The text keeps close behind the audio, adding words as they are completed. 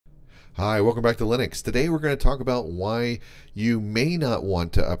Hi, welcome back to Linux. Today we're going to talk about why you may not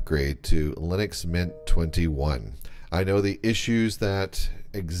want to upgrade to Linux Mint 21. I know the issues that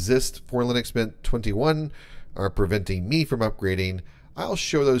exist for Linux Mint 21 are preventing me from upgrading. I'll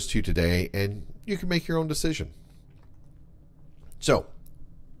show those to you today and you can make your own decision. So,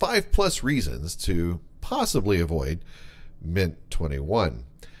 5+ reasons to possibly avoid Mint 21.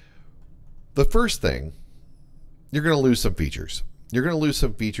 The first thing, you're going to lose some features. You're going to lose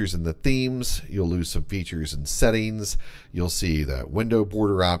some features in the themes. You'll lose some features in settings. You'll see that window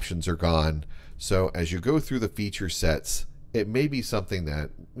border options are gone. So as you go through the feature sets, it may be something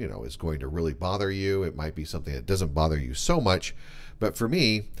that, is going to really bother you. It might be something that doesn't bother you so much. But for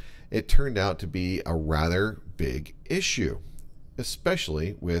me, it turned out to be a rather big issue,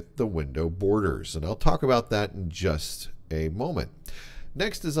 especially with the window borders. And I'll talk about that in just a moment.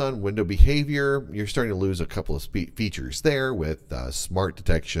 Next is on window behavior. You're starting to lose a couple of features there with smart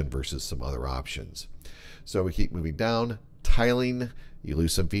detection versus some other options. So we keep moving down. Tiling, you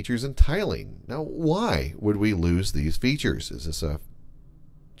lose some features in tiling. Now, why would we lose these features? Is this a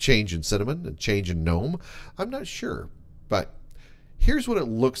change in cinnamon, a change in GNOME? I'm not sure, but here's what it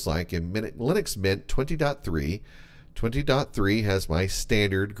looks like in Linux Mint 20.3. 20.3 has my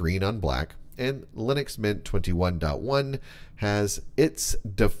standard green on black, and Linux Mint 21.1 has its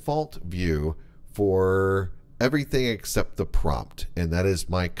default view for everything except the prompt, and that is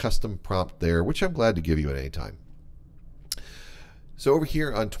my custom prompt there, which I'm glad to give you at any time. So over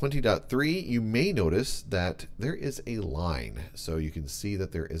here on 20.3, you may notice that there is a line. So you can see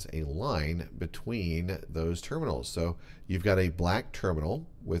that there is a line between those terminals. So you've got a black terminal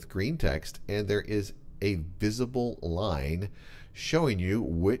with green text, and there is a visible line showing you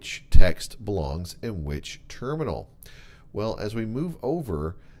which text belongs in which terminal. Well, as we move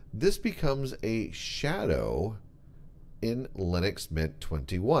over, this becomes a shadow in Linux Mint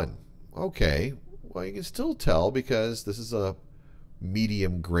 21. Okay, well, you can still tell because this is a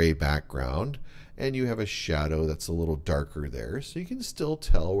medium gray background and you have a shadow that's a little darker there, so you can still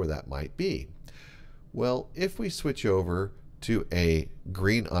tell where that might be. Well, if we switch over to a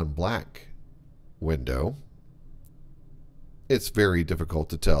green on black window, it's very difficult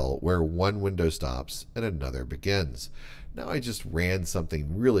to tell where one window stops and another begins. Now I just ran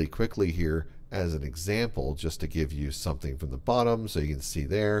something really quickly here as an example just to give you something from the bottom so you can see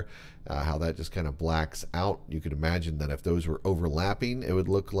there how that just kind of blacks out. You can imagine that if those were overlapping, it would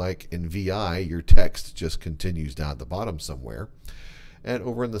look like in VI your text just continues down at the bottom somewhere. And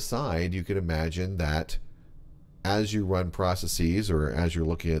over on the side, you can imagine that as you run processes or as you're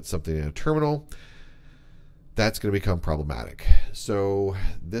looking at something in a terminal, that's going to become problematic. So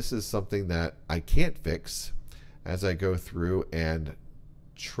this is something that I can't fix as I go through and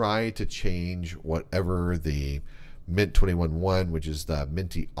try to change whatever the Mint 21.1, which is the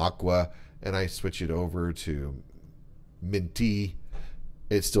Minty Aqua, and I switch it over to Minty.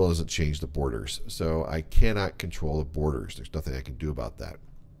 It still doesn't change the borders. So I cannot control the borders. There's nothing I can do about that.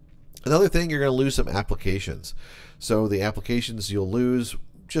 Another thing, you're going to lose some applications. So the applications you'll lose,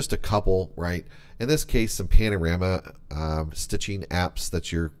 just a couple, right? In this case, some panorama stitching apps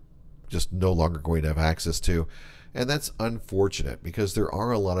that you're just no longer going to have access to. And that's unfortunate because there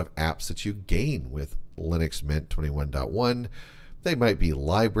are a lot of apps that you gain with Linux Mint 21.1. They might be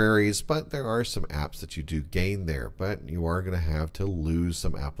libraries, but there are some apps that you do gain there, but you are going to have to lose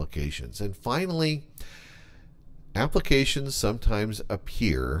some applications. And finally, applications sometimes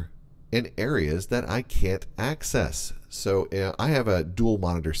appear in areas that I can't access. So I have a dual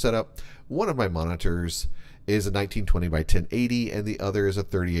monitor setup. One of my monitors is a 1920 by 1080 and the other is a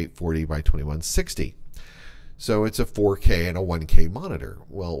 3840 by 2160. So it's a 4K and a 1K monitor.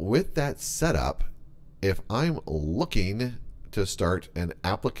 Well, with that setup, if I'm looking to start an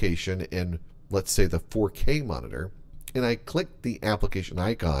application in, let's say, the 4K monitor, and I click the application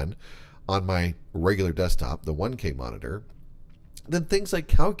icon on my regular desktop, the 1K monitor, then things like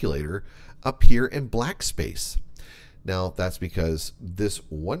calculator appear in black space. Now that's because this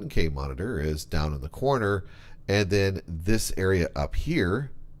 1K monitor is down in the corner, and then this area up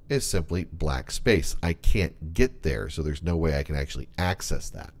here is simply black space. I can't get there, so there's no way I can actually access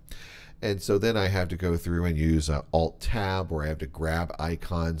that. And so then I have to go through and use Alt-Tab, or I have to grab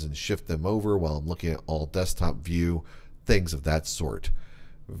icons and shift them over while I'm looking at all desktop view, things of that sort.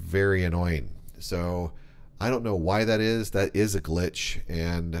 Very annoying. So I don't know why that is. That is a glitch,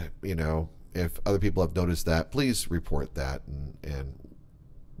 and if other people have noticed that, please report that, and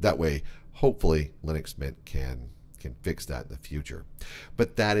that way hopefully Linux Mint can fix that in the future.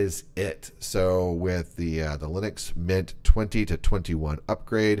 But that is it. So with the Linux Mint 20 to 21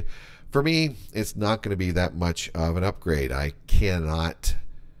 upgrade, for me, it's not going to be that much of an upgrade. I cannot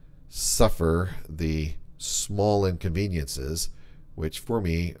suffer the small inconveniences, which for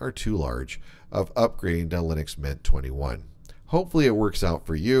me are too large, of upgrading to Linux Mint 21. Hopefully it works out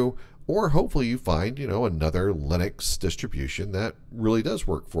for you, or hopefully you find, another Linux distribution that really does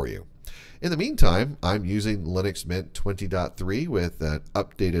work for you. In the meantime, I'm using Linux Mint 20.3 with an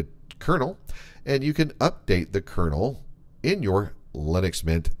updated kernel, and you can update the kernel in your Linux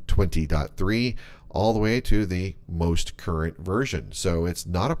Mint 20.3 all the way to the most current version. So it's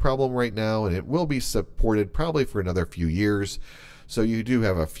not a problem right now, and it will be supported probably for another few years. So you do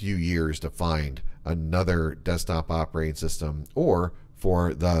have a few years to find another desktop operating system, or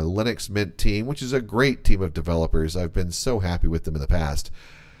for the Linux Mint team, which is a great team of developers. I've been so happy with them in the past.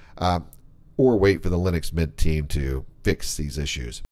 Or wait for the Linux Mint team to fix these issues.